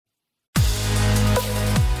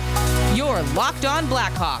are Locked On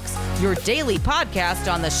Blackhawks, your daily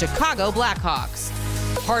podcast on the Chicago Blackhawks.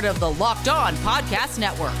 Part of the Locked On Podcast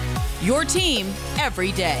Network, your team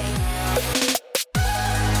every day.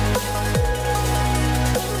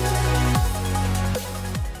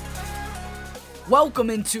 Welcome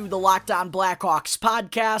into the Locked On Blackhawks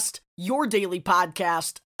podcast, your daily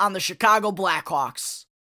podcast on the Chicago Blackhawks.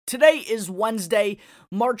 Today is Wednesday,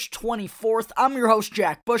 March 24th. I'm your host,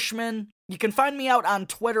 Jack Bushman. You can find me out on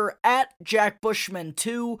Twitter at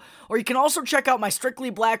JackBushman2, or you can also check out my Strictly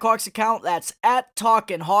Blackhawks account, that's at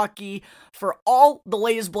Talkin' Hockey, for all the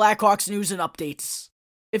latest Blackhawks news and updates.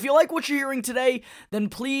 If you like what you're hearing today, then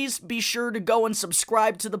please be sure to go and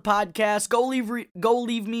subscribe to the podcast. Go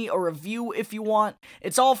leave me a review if you want.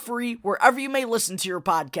 It's all free wherever you may listen to your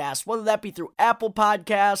podcast, whether that be through Apple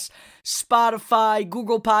Podcasts, Spotify,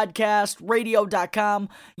 Google Podcasts, radio.com.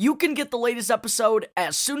 You can get the latest episode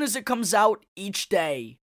as soon as it comes out each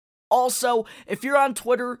day. Also, if you're on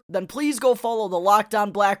Twitter, then please go follow the Locked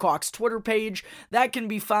On Blackhawks Twitter page. That can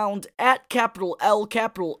be found at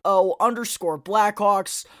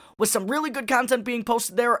 _Blackhawks, with some really good content being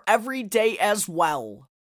posted there every day as well.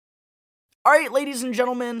 Alright, ladies and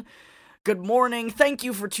gentlemen, good morning. Thank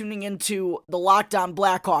you for tuning into the Locked On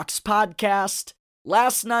Blackhawks podcast.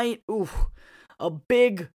 Last night, a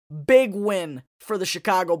big win for the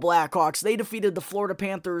Chicago Blackhawks. They defeated the Florida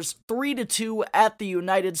Panthers 3-2 at the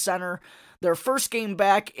United Center. Their first game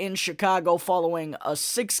back in Chicago following a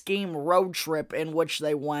 6-game road trip in which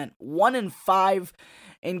they went 1-5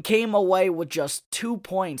 and came away with just 2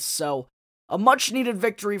 points. So, a much-needed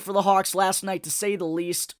victory for the Hawks last night, to say the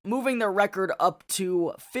least, moving their record up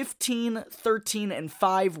to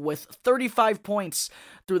 15-13-5 with 35 points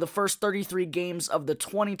through the first 33 games of the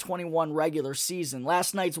 2021 regular season.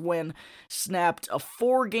 Last night's win snapped a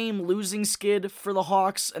 4-game losing skid for the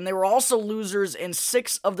Hawks, and they were also losers in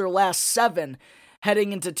 6 of their last 7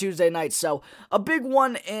 heading into Tuesday night. So, a big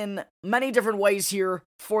one in many different ways here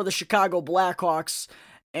for the Chicago Blackhawks.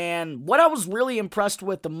 And what I was really impressed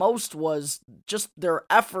with the most was just their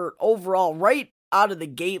effort overall right out of the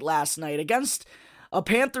gate last night against a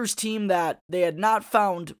Panthers team that they had not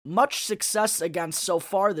found much success against so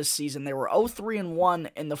far this season. They were 0-3-1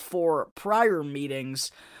 in the 4 prior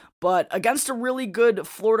meetings, but against a really good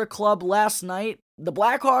Florida club last night, the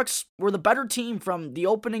Blackhawks were the better team from the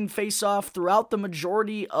opening faceoff throughout the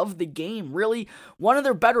majority of the game. Really, one of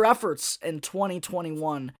their better efforts in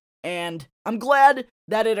 2021. And I'm glad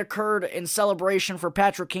that it occurred in celebration for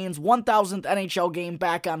Patrick Kane's 1,000th NHL game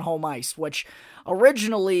back on home ice, which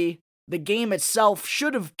originally the game itself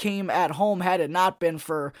should have came at home had it not been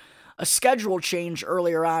for a schedule change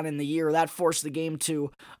earlier on in the year. That forced the game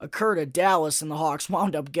to occur to Dallas, and the Hawks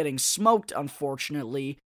wound up getting smoked,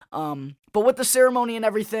 unfortunately. But with the ceremony and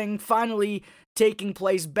everything finally taking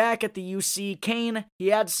place back at the UC, Kane, he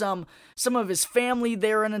had some of his family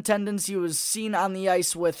there in attendance. He was seen on the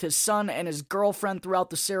ice with his son and his girlfriend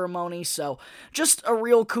throughout the ceremony, so just a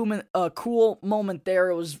real cool moment there.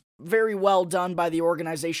 It was very well done by the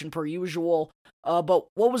organization per usual. But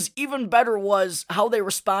what was even better was how they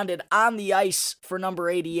responded on the ice for number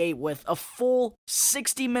 88 with a full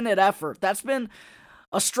 60-minute effort. That's been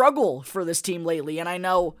a struggle for this team lately, and I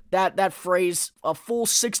know that phrase, a full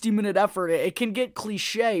 60-minute effort, it can get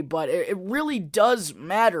cliche, but it really does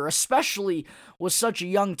matter, especially with such a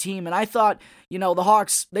young team. And I thought, the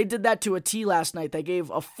Hawks, they did that to a T last night. They gave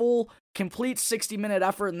a full, complete 60-minute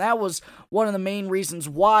effort, and that was one of the main reasons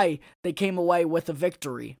why they came away with a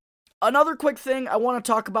victory. Another quick thing I want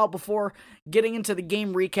to talk about before getting into the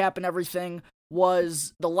game recap and everything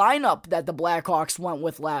was the lineup that the Blackhawks went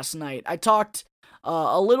with last night. I talked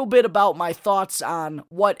a little bit about my thoughts on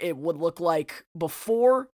what it would look like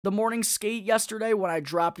before the morning skate yesterday when I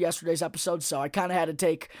dropped yesterday's episode, so I kind of had to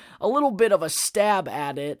take a little bit of a stab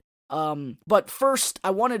at it. But first,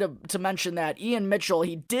 I wanted to mention that Ian Mitchell,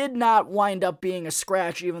 he did not wind up being a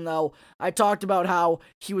scratch, even though I talked about how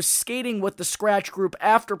he was skating with the scratch group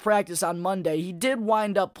after practice on Monday. He did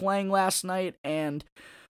wind up playing last night, and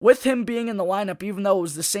with him being in the lineup, even though it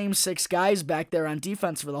was the same 6 guys back there on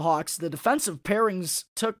defense for the Hawks, the defensive pairings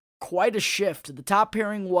took quite a shift. The top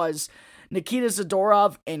pairing was Nikita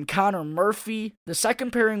Zadorov and Connor Murphy. The second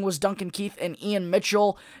pairing was Duncan Keith and Ian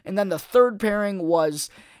Mitchell. And then the third pairing was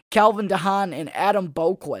Calvin DeHaan and Adam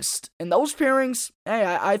Boqvist. And those pairings,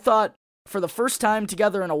 I thought for the first time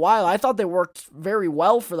together in a while, I thought they worked very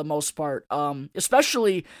well for the most part.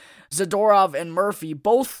 Especially Zadorov and Murphy,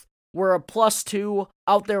 both were a +2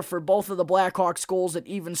 out there for both of the Blackhawks goals at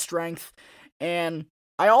even strength. And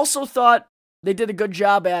I also thought they did a good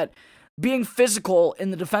job at being physical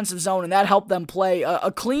in the defensive zone, and that helped them play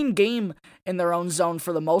a clean game in their own zone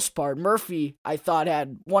for the most part. Murphy, I thought,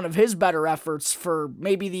 had one of his better efforts for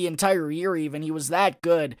maybe the entire year even. He was that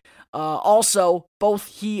good. Also, both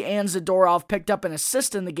he and Zadorov picked up an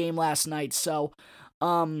assist in the game last night, so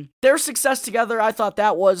their success together, I thought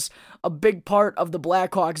that was a big part of the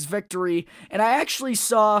Blackhawks' victory. And I actually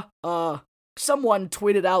saw someone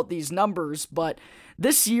tweeted out these numbers, but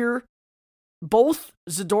this year, both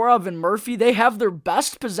Zadorov and Murphy, they have their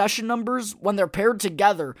best possession numbers when they're paired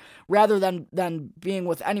together rather than being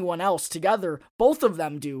with anyone else together. Both of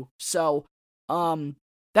them do. So,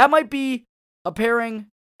 that might be a pairing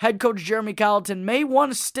head coach Jeremy Colleton may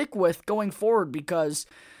want to stick with going forward, because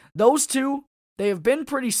those two, they have been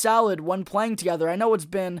pretty solid when playing together. I know it's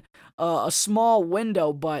been a small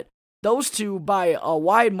window, but those two, by a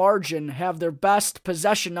wide margin, have their best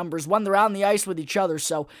possession numbers when they're on the ice with each other.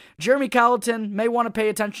 So Jeremy Colleton may want to pay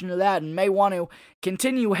attention to that and may want to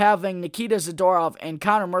continue having Nikita Zadorov and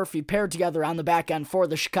Connor Murphy paired together on the back end for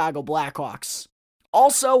the Chicago Blackhawks.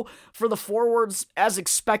 Also, for the forwards, as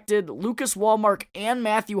expected, Lucas Wallmark and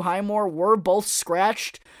Matthew Highmore were both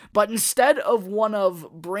scratched, but instead of one of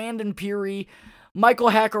Brandon Peary,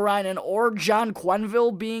 Michael Hakkarainen, or John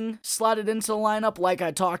Quenneville being slotted into the lineup, like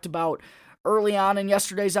I talked about early on in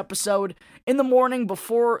yesterday's episode, in the morning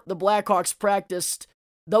before the Blackhawks practiced,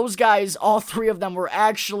 those guys, all three of them, were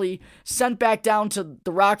actually sent back down to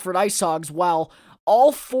the Rockford Ice Hogs, while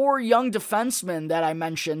all four young defensemen that I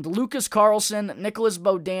mentioned, Lucas Carlson, Nicholas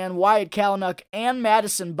Beaudin, Wyatt Kalynuk, and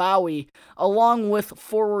Madison Bowie, along with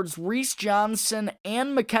forwards Reese Johnson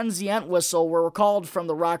and Mackenzie Entwistle, were called from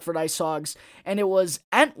the Rockford Ice Hogs, and it was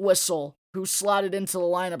Entwistle who slotted into the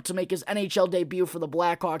lineup to make his NHL debut for the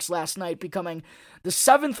Blackhawks last night, becoming the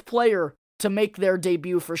 7th player to make their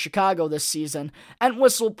debut for Chicago this season.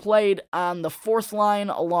 Entwistle played on the 4th line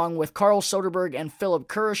along with Carl Soderberg and Philip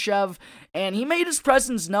Kurashev, and he made his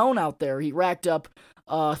presence known out there. He racked up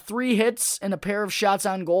 3 hits and a pair of shots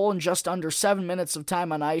on goal in just under 7 minutes of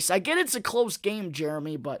time on ice. I get it's a close game,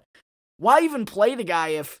 Jeremy, but why even play the guy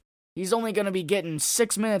if he's only going to be getting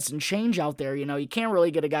 6 minutes and change out there? You know, you can't really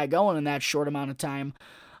get a guy going in that short amount of time.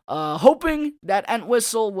 Hoping that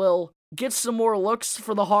Entwistle will get some more looks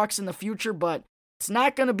for the Hawks in the future, but it's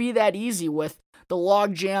not going to be that easy with the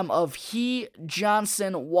logjam of he,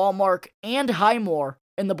 Johnson, Wallmark, and Highmore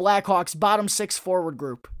in the Blackhawks' bottom 6 forward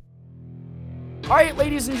group. Alright,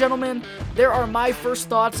 ladies and gentlemen, there are my first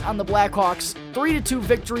thoughts on the Blackhawks' 3-2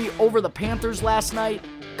 victory over the Panthers last night.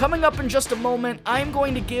 Coming up in just a moment, I'm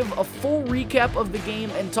going to give a full recap of the game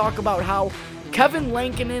and talk about how Kevin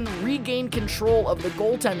Lankinen regained control of the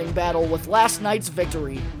goaltending battle with last night's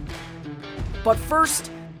victory. But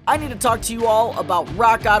first, I need to talk to you all about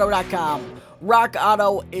RockAuto.com. Rock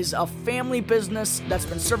Auto is a family business that's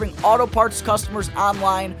been serving auto parts customers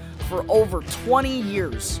online for over 20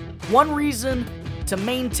 years. One reason to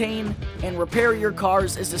maintain and repair your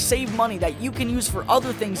cars is to save money that you can use for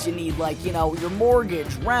other things you need, like, you know, your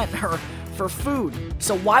mortgage, rent, or for food.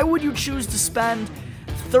 So why would you choose to spend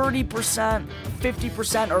 30%,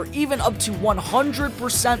 50%, or even up to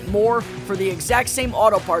 100% more for the exact same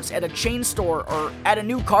auto parts at a chain store or at a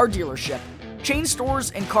new car dealership? Chain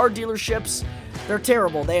stores and car dealerships, they're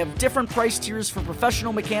terrible. They have different price tiers for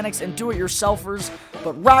professional mechanics and do-it-yourselfers,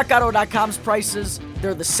 but RockAuto.com's prices,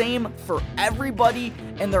 they're the same for everybody,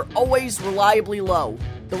 and they're always reliably low.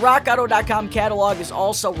 The RockAuto.com catalog is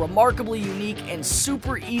also remarkably unique and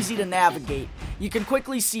super easy to navigate. You can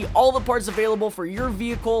quickly see all the parts available for your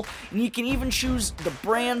vehicle, and you can even choose the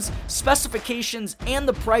brands, specifications, and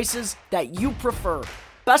the prices that you prefer.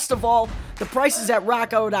 Best of all, the prices at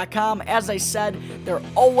RockAuto.com, as I said, they're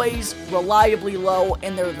always reliably low,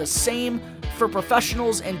 and they're the same for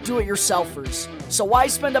professionals and do-it-yourselfers. So why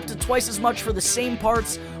spend up to twice as much for the same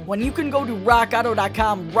parts when you can go to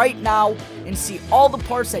RockAuto.com right now and see all the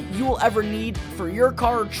parts that you will ever need for your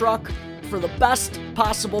car or truck for the best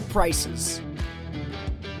possible prices?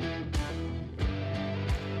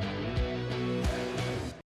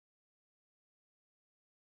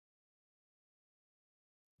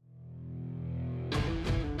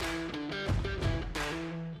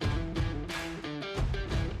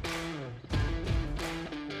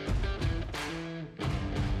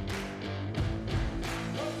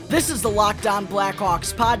 This is the Locked On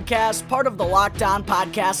Blackhawks podcast, part of the Locked On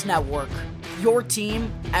Podcast Network. Your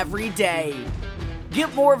team every day.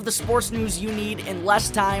 Get more of the sports news you need in less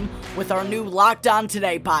time with our new Locked On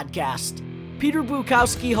Today podcast. Peter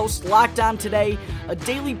Bukowski hosts Locked On Today, a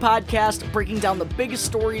daily podcast breaking down the biggest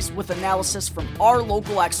stories with analysis from our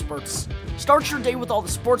local experts. Start your day with all the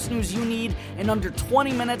sports news you need in under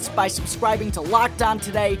 20 minutes by subscribing to Locked On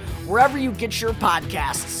Today, wherever you get your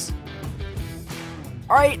podcasts.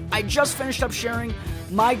 Alright, I just finished up sharing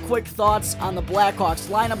my quick thoughts on the Blackhawks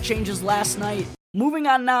lineup changes last night. Moving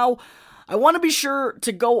on now, I want to be sure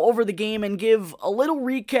to go over the game and give a little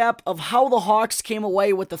recap of how the Hawks came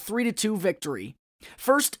away with the 3-2 victory.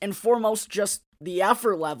 First and foremost, just the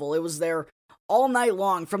effort level. It was there all night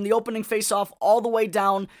long, from the opening faceoff all the way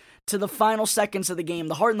down to the final seconds of the game.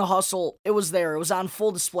 The heart and the hustle, it was there. It was on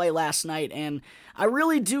full display last night, and I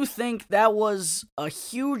really do think that was a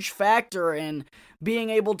huge factor in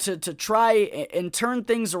being able to try and turn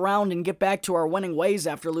things around and get back to our winning ways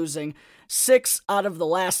after losing 6 out of the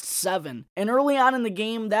last 7. And early on in the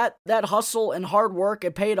game, that hustle and hard work,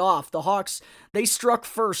 it paid off. The Hawks, they struck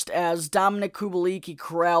first as Dominik Kubalik, he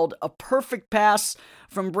corralled a perfect pass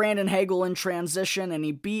from Brandon Hagel in transition, and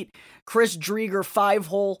he beat Chris Driedger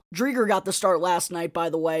 5-hole. Driedger got the start last night, by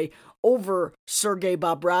the way, over Sergei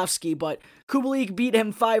Bobrovsky, but Kubalik beat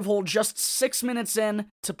him 5-hole just 6 minutes in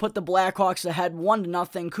to put the Blackhawks ahead 1-0.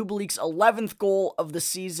 Kubalik's 11th goal of the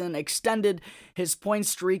season extended his point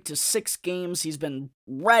streak to 6 games. He's been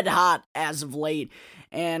red hot as of late,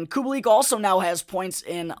 and Kubalik also now has points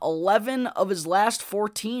in 11 of his last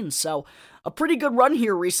 14, so a pretty good run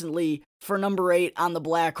here recently for number 8 on the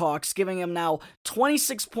Blackhawks, giving him now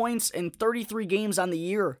 26 points in 33 games on the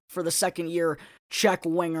year for the second-year Czech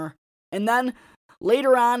winger. And then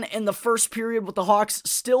later on in the first period, with the Hawks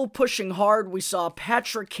still pushing hard, we saw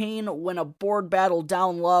Patrick Kane win a board battle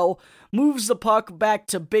down low, moves the puck back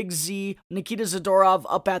to Big Z, Nikita Zadorov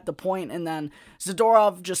up at the point, and then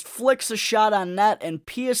Zadorov just flicks a shot on net, and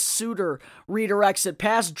Pius Suter redirects it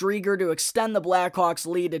past Driedger to extend the Blackhawks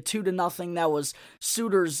lead to 2-0. That was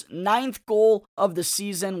Suter's 9th goal of the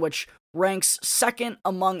season, which ranks second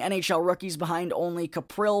among NHL rookies behind only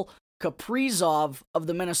Kaprizov of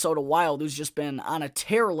the Minnesota Wild, who's just been on a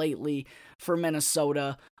tear lately for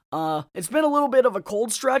Minnesota. It's been a little bit of a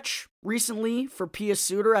cold stretch recently for Pius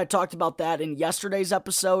Suter. I talked about that in yesterday's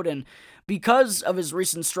episode, and because of his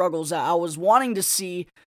recent struggles, I was wanting to see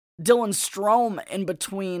Dylan Strome in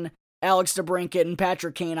between Alex DeBrincat and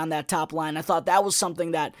Patrick Kane on that top line. I thought that was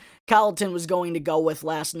something that Colliton was going to go with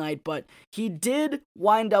last night, but he did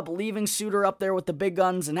wind up leaving Suter up there with the big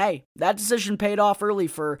guns, and hey, that decision paid off early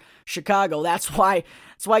for Chicago. That's why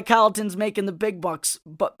Colliton's making the big bucks,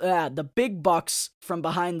 the big bucks from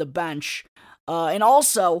behind the bench. And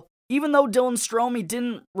also, even though Dylan Strome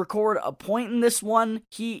didn't record a point in this one,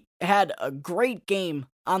 he had a great game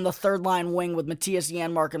on the third line wing with Matthias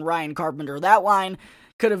Janmark and Ryan Carpenter. That line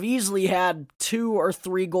could have easily had 2 or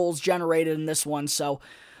 3 goals generated in this one, so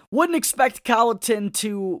wouldn't expect Colliton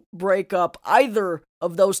to break up either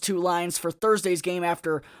of those two lines for Thursday's game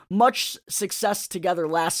after much success together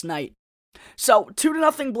last night. So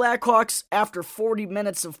 2-0 Blackhawks after 40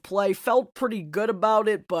 minutes of play. Felt pretty good about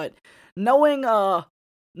it, but knowing all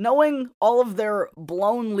of their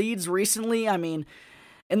blown leads recently, I mean,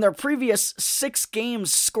 in their previous 6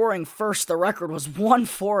 games scoring first, the record was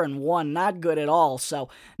 1-4-1, not good at all. So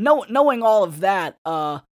knowing all of that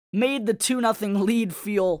made the 2-0 lead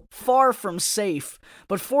feel far from safe.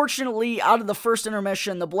 But fortunately, out of the first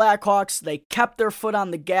intermission, the Blackhawks, they kept their foot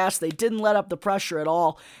on the gas. They didn't let up the pressure at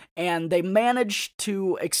all, and they managed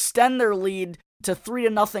to extend their lead to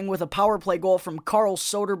 3-0 with a power play goal from Carl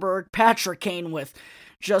Soderberg. Patrick Kane with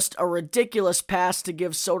just a ridiculous pass to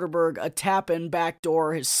give Soderberg a tap-in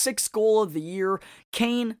backdoor, his 6th goal of the year.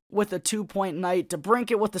 Kane with a 2-point night,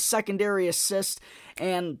 DeBrincat with a secondary assist,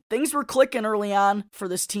 and things were clicking early on for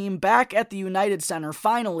this team back at the United Center,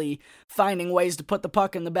 finally finding ways to put the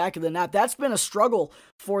puck in the back of the net. That's been a struggle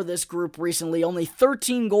for this group recently. Only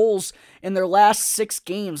 13 goals in their last 6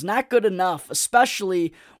 games. Not good enough,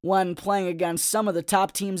 especially when playing against some of the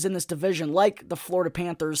top teams in this division, like the Florida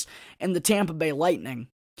Panthers and the Tampa Bay Lightning.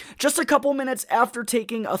 Just a couple minutes after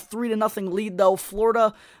taking a 3-0 lead, though,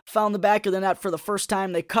 Florida found the back of the net for the first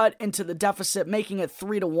time. They cut into the deficit, making it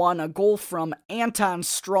 3-1, a goal from Anton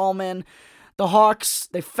Strawman. The Hawks,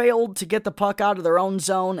 they failed to get the puck out of their own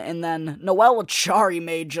zone, and then Noel Acciari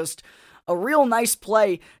made just a real nice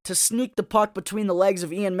play to sneak the puck between the legs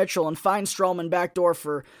of Ian Mitchell and find Strawman backdoor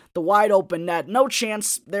for the wide open net. No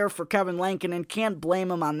chance there for Kevin Lankinen, can't blame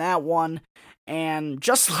him on that one. And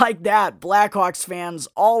just like that, Blackhawks fans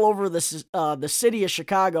all over the city of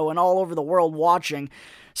Chicago and all over the world watching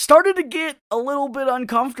started to get a little bit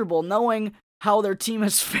uncomfortable knowing how their team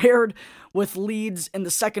has fared with leads in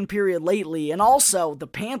the second period lately. And also the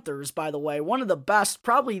Panthers, by the way, one of the best,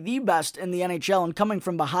 probably the best in the NHL and coming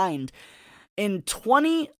from behind. They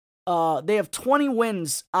have 20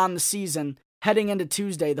 wins on the season. heading into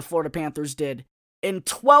Tuesday, the Florida Panthers did. In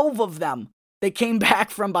 12 of them, they came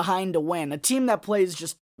back from behind to win. A team that plays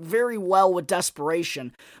just very well with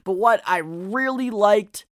desperation. But what I really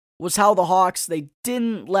liked was how the Hawks, they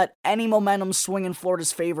didn't let any momentum swing in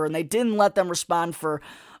Florida's favor, and they didn't let them respond for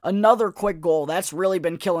another quick goal. That's really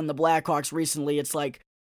been killing the Blackhawks recently. It's like,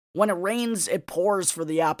 when it rains, it pours for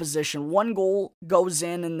the opposition. One goal goes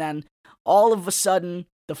in, and then all of a sudden,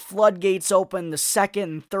 the floodgates open, the second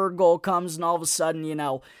and third goal comes, and all of a sudden,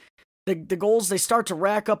 the goals, they start to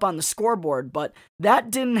rack up on the scoreboard. But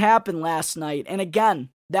that didn't happen last night. And again,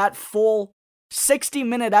 that full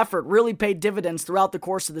 60-minute effort really paid dividends throughout the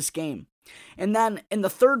course of this game. And then in the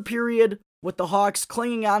third period, with the Hawks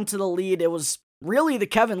clinging on to the lead, it was really the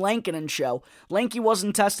Kevin Lankinen show. Lanky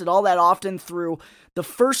wasn't tested all that often through the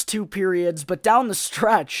first two periods, but down the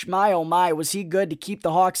stretch, my oh my, was he good to keep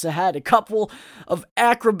the Hawks ahead. A couple of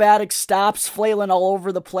acrobatic stops, flailing all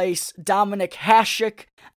over the place. Dominik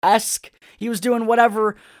Hasek-esque. He was doing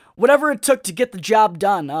whatever it took to get the job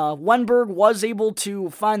done. Wenberg was able to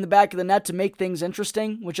find the back of the net to make things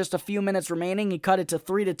interesting. With just a few minutes remaining, he cut it to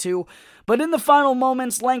 3-2. But in the final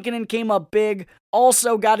moments, Lankinen came up big.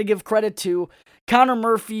 Also got to give credit to Connor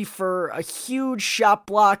Murphy for a huge shot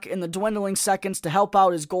block in the dwindling seconds to help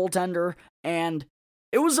out his goaltender. And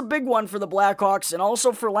it was a big one for the Blackhawks and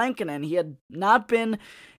also for Lankinen. He had not been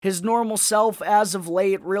his normal self as of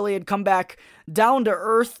late, really had come back down to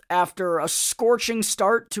earth after a scorching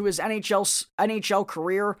start to his NHL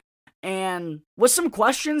career. And with some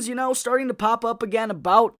questions, starting to pop up again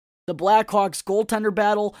about the Blackhawks goaltender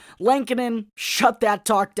battle, Lankinen shut that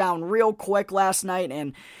talk down real quick last night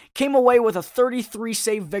and came away with a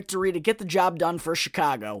 33-save victory to get the job done for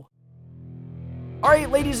Chicago.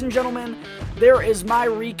 Alright, ladies and gentlemen, there is my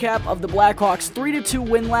recap of the Blackhawks' 3-2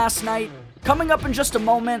 win last night. Coming up in just a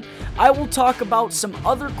moment, I will talk about some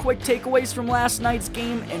other quick takeaways from last night's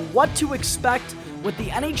game and what to expect with the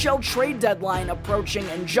NHL trade deadline approaching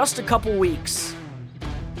in just a couple weeks.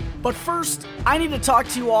 But first, I need to talk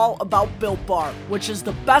to you all about Built Bar, which is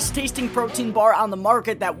the best tasting protein bar on the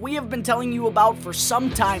market that we have been telling you about for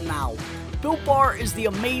some time now. Built Bar is the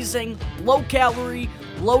amazing, low-calorie,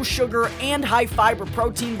 low-sugar, and high-fiber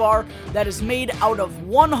protein bar that is made out of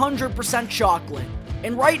 100% chocolate.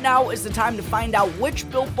 And right now is the time to find out which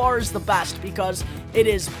Built Bar is the best, because it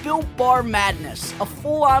is Built Bar Madness, a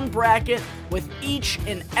full-on bracket with each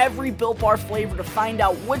and every Built Bar flavor to find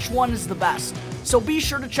out which one is the best. So be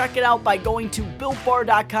sure to check it out by going to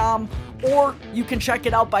BuiltBar.com, or you can check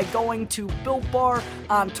it out by going to Built Bar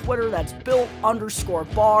on Twitter, that's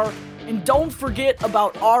Built_Bar. And don't forget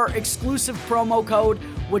about our exclusive promo code,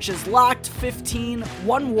 which is LOCKED15,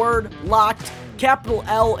 one word, LOCKED, capital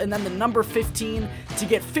L, and then the number 15 to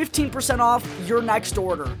get 15% off your next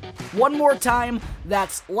order. One more time,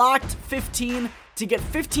 that's LOCKED15 to get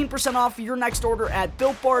 15% off your next order at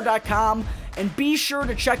BuiltBar.com. And be sure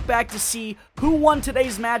to check back to see who won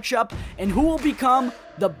today's matchup and who will become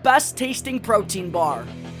the best tasting protein bar.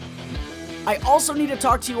 I also need to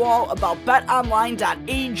talk to you all about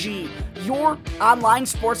betonline.ag, your online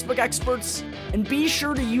sportsbook experts, and be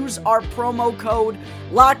sure to use our promo code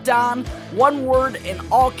LOCKEDON, one word in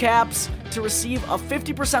all caps, to receive a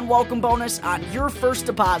 50% welcome bonus on your first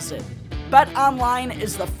deposit. BetOnline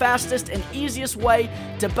is the fastest and easiest way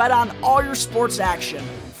to bet on all your sports action.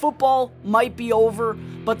 Football might be over,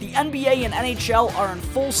 but the NBA and NHL are in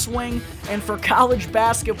full swing, and for college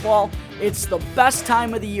basketball, it's the best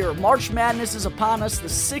time of the year. March Madness is upon us.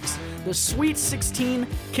 The Sweet 16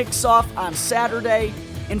 kicks off on Saturday,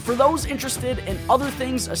 and for those interested in other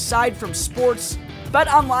things aside from sports,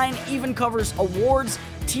 BetOnline even covers awards,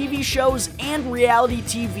 TV shows, and reality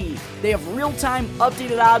TV. They have real-time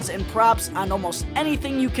updated odds and props on almost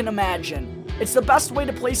anything you can imagine. It's the best way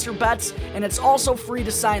to place your bets, and it's also free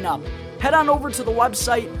to sign up. Head on over to the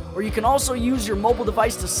website, or you can also use your mobile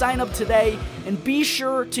device to sign up today, and be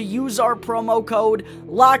sure to use our promo code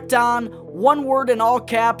LOCKEDON, one word in all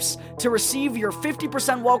caps, to receive your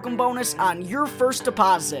 50% welcome bonus on your first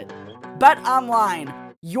deposit.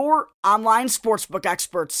 BetOnline, your online sportsbook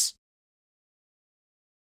experts.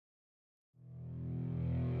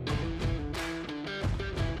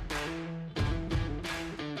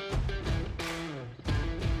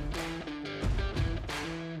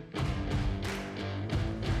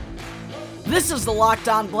 This is the Locked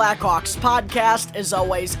On Blackhawks podcast. As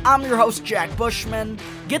always, I'm your host, Jack Bushman.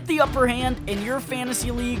 Get the upper hand in your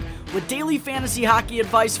fantasy league with daily fantasy hockey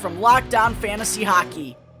advice from Locked On Fantasy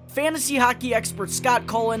Hockey. Fantasy hockey expert Scott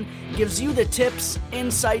Cullen gives you the tips,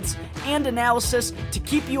 insights, and analysis to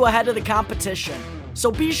keep you ahead of the competition.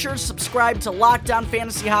 So be sure to subscribe to Locked On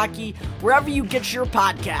Fantasy Hockey wherever you get your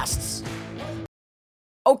podcasts.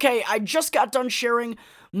 Okay, I just got done sharing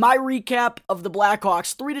my recap of the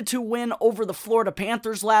Blackhawks' 3-2 win over the Florida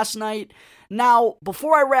Panthers last night. Now,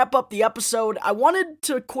 before I wrap up the episode, I wanted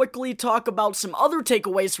to quickly talk about some other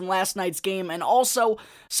takeaways from last night's game and also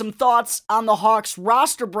some thoughts on the Hawks'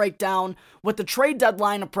 roster breakdown with the trade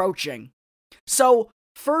deadline approaching. So,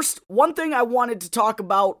 first, one thing I wanted to talk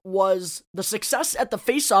about was the success at the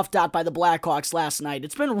faceoff dot by the Blackhawks last night.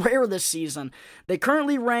 It's been rare this season. They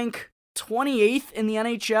currently rank 28th in the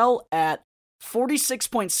NHL at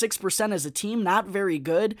 46.6% as a team, not very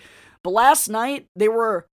good. But last night, they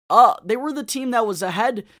were the team that was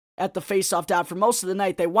ahead at the faceoff dot for most of the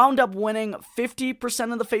night. They wound up winning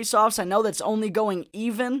 50% of the faceoffs. I know that's only going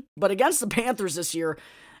even, but against the Panthers this year,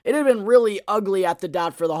 it had been really ugly at the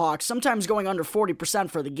dot for the Hawks, sometimes going under 40%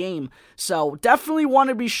 for the game. So definitely want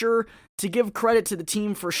to be sure to give credit to the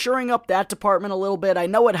team for shoring up that department a little bit. I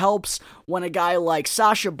know it helps when a guy like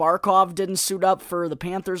Sasha Barkov didn't suit up for the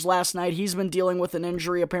Panthers last night. He's been dealing with an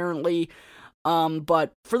injury apparently.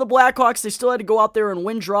 But for the Blackhawks, they still had to go out there and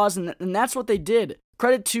win draws, and that's what they did.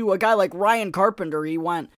 Credit to a guy like Ryan Carpenter. He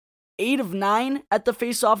went 8 of 9 at the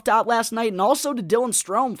faceoff dot last night, and also to Dylan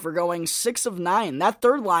Strome for going 6 of 9. That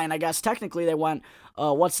third line, I guess, technically they went,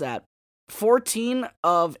 14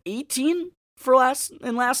 of 18 for last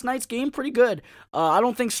night's game. Pretty good. I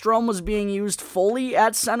don't think Strome was being used fully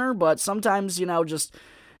at center, but sometimes, just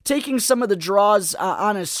taking some of the draws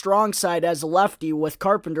on his strong side as a lefty with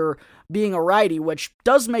Carpenter being a righty, which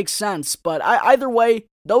does make sense. But either way,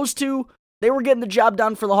 those two, they were getting the job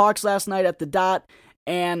done for the Hawks last night at the dot.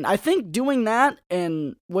 And I think doing that,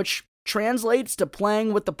 and which translates to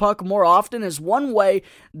playing with the puck more often, is one way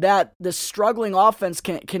that the struggling offense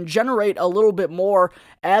can generate a little bit more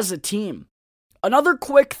as a team. Another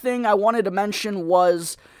quick thing I wanted to mention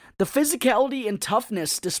was the physicality and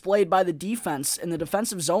toughness displayed by the defense in the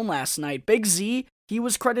defensive zone last night. Big Z, he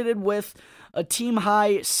was credited with a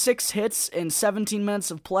team-high 6 hits in 17 minutes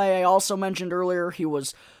of play. I also mentioned earlier he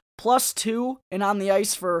was +2 and on the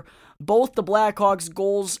ice for both the Blackhawks'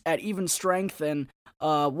 goals at even strength, and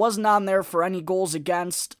wasn't on there for any goals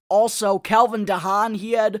against. Also, Calvin DeHaan,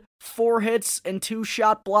 he had 4 hits and 2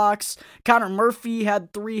 shot blocks. Connor Murphy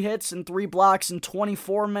had 3 hits and 3 blocks in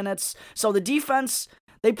 24 minutes. So the defense,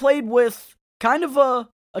 they played with kind of a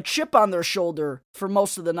chip on their shoulder for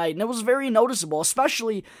most of the night, and it was very noticeable,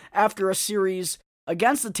 especially after a series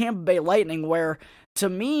against the Tampa Bay Lightning where, to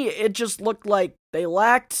me, it just looked like they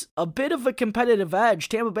lacked a bit of a competitive edge.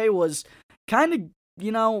 Tampa Bay was kind of,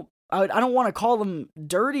 I don't want to call them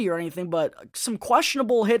dirty or anything, but some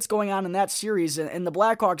questionable hits going on in that series, and the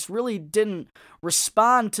Blackhawks really didn't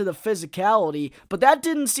respond to the physicality, but that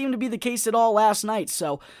didn't seem to be the case at all last night.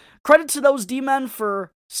 So credit to those D-men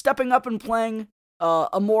for stepping up and playing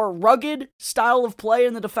a more rugged style of play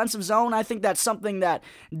in the defensive zone. I think that's something that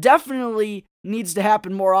definitely needs to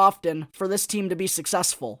happen more often for this team to be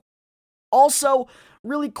successful. Also,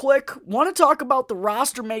 really quick, want to talk about the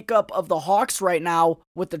roster makeup of the Hawks right now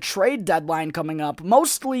with the trade deadline coming up.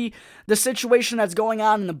 Mostly the situation that's going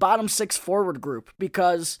on in the bottom 6 forward group,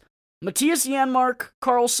 because Mattias Janmark,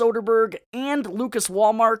 Carl Soderberg, and Lucas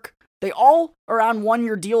Wallmark, they all are on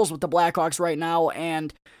 1-year deals with the Blackhawks right now,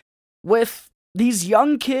 and with these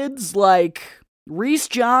young kids like Reese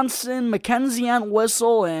Johnson, Mackenzie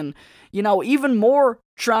Entwistle, and, even more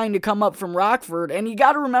trying to come up from Rockford. And you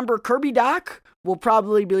got to remember, Kirby Dach will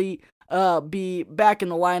probably be back in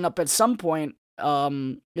the lineup at some point.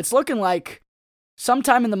 It's looking like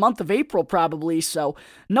sometime in the month of April, probably. So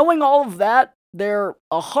knowing all of that, there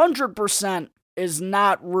 100% is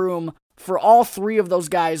not room for all 3 of those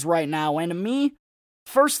guys right now. And to me,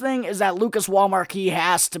 first thing is that Lucas Wallmark, he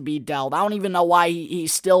has to be dealt. I don't even know why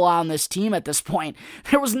he's still on this team at this point.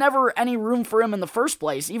 There was never any room for him in the first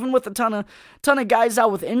place. Even with a ton of guys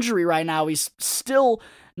out with injury right now, he's still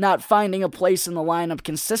not finding a place in the lineup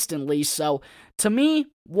consistently. So to me,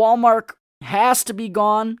 Wallmark has to be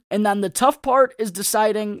gone. And then the tough part is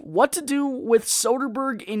deciding what to do with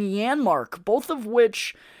Soderberg and Janmark, both of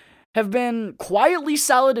which have been quietly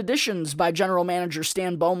solid additions by general manager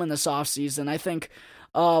Stan Bowman this offseason. I think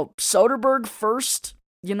Soderberg first,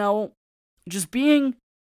 just being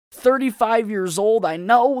 35 years old, I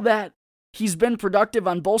know that he's been productive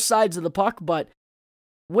on both sides of the puck, but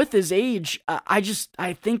with his age, I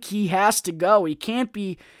think he has to go. He can't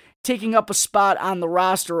be taking up a spot on the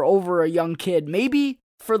roster over a young kid. Maybe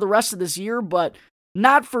for the rest of this year, but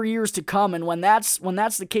not for years to come. And when that's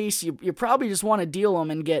the case, you probably just want to deal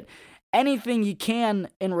him and get anything you can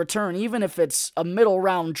in return, even if it's a middle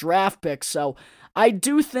round draft pick. So I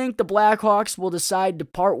do think the Blackhawks will decide to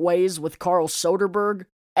part ways with Carl Soderberg.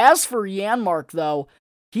 As for Janmark, though,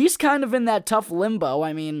 he's kind of in that tough limbo.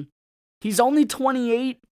 I mean, he's only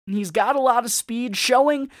 28, and he's got a lot of speed,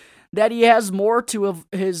 showing that he has more to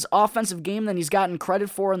his offensive game than he's gotten credit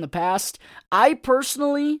for in the past. I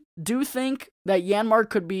personally do think that Janmark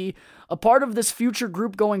could be a part of this future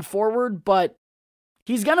group going forward, but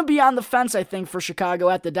he's going to be on the fence, I think, for Chicago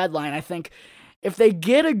at the deadline. I think if they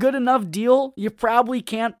get a good enough deal, you probably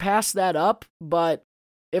can't pass that up, but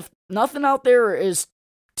if nothing out there is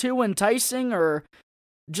too enticing or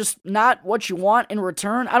just not what you want in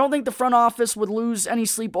return, I don't think the front office would lose any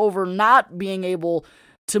sleep over not being able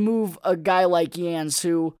to move a guy like Jans,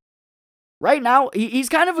 who right now, he's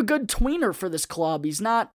kind of a good tweener for this club. He's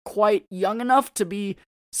not quite young enough to be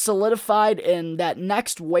solidified in that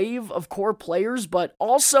next wave of core players, but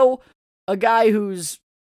also a guy who's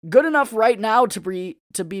good enough right now to be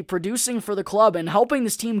producing for the club and helping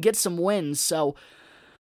this team get some wins. So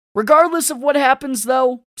regardless of what happens,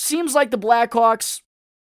 though, seems like the Blackhawks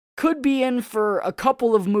could be in for a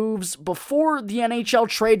couple of moves before the NHL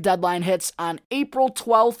trade deadline hits on April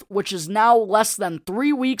 12th, which is now less than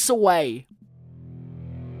 3 weeks away.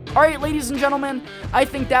 Alright, ladies and gentlemen, I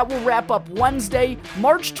think that will wrap up Wednesday,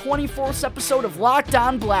 March 24th episode of Locked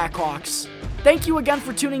On Blackhawks. Thank you again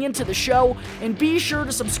for tuning into the show, and be sure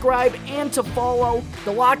to subscribe and to follow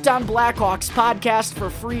the Locked On Blackhawks podcast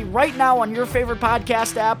for free right now on your favorite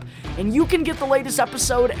podcast app, and you can get the latest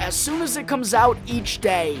episode as soon as it comes out each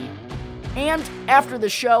day. And after the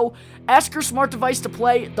show, ask your smart device to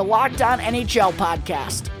play the Locked On NHL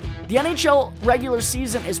podcast. The NHL regular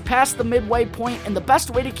season is past the midway point, and the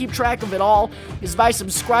best way to keep track of it all is by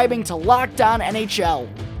subscribing to Locked On NHL.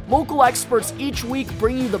 Local experts each week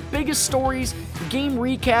bring you the biggest stories, game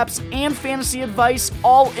recaps, and fantasy advice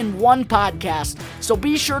all in one podcast. So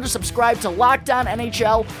be sure to subscribe to Locked On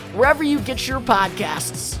NHL wherever you get your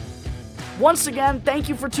podcasts. Once again, thank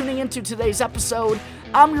you for tuning into today's episode.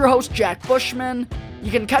 I'm your host, Jack Bushman.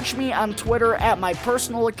 You can catch me on Twitter at my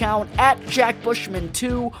personal account, at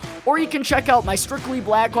JackBushman2, or you can check out my Strictly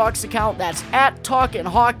Blackhawks account, that's at Talkin'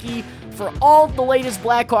 Hockey, for all the latest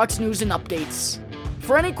Blackhawks news and updates.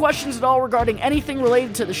 For any questions at all regarding anything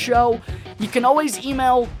related to the show, you can always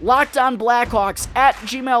email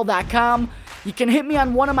lockedonblackhawks@gmail.com. You can hit me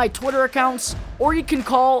on one of my Twitter accounts, or you can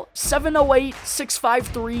call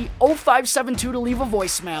 708-653-0572 to leave a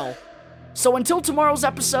voicemail. So until tomorrow's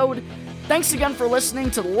episode, thanks again for listening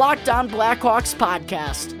to the Locked On Blackhawks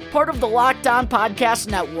podcast, part of the Locked On Podcast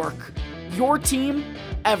Network. Your team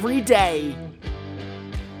every day.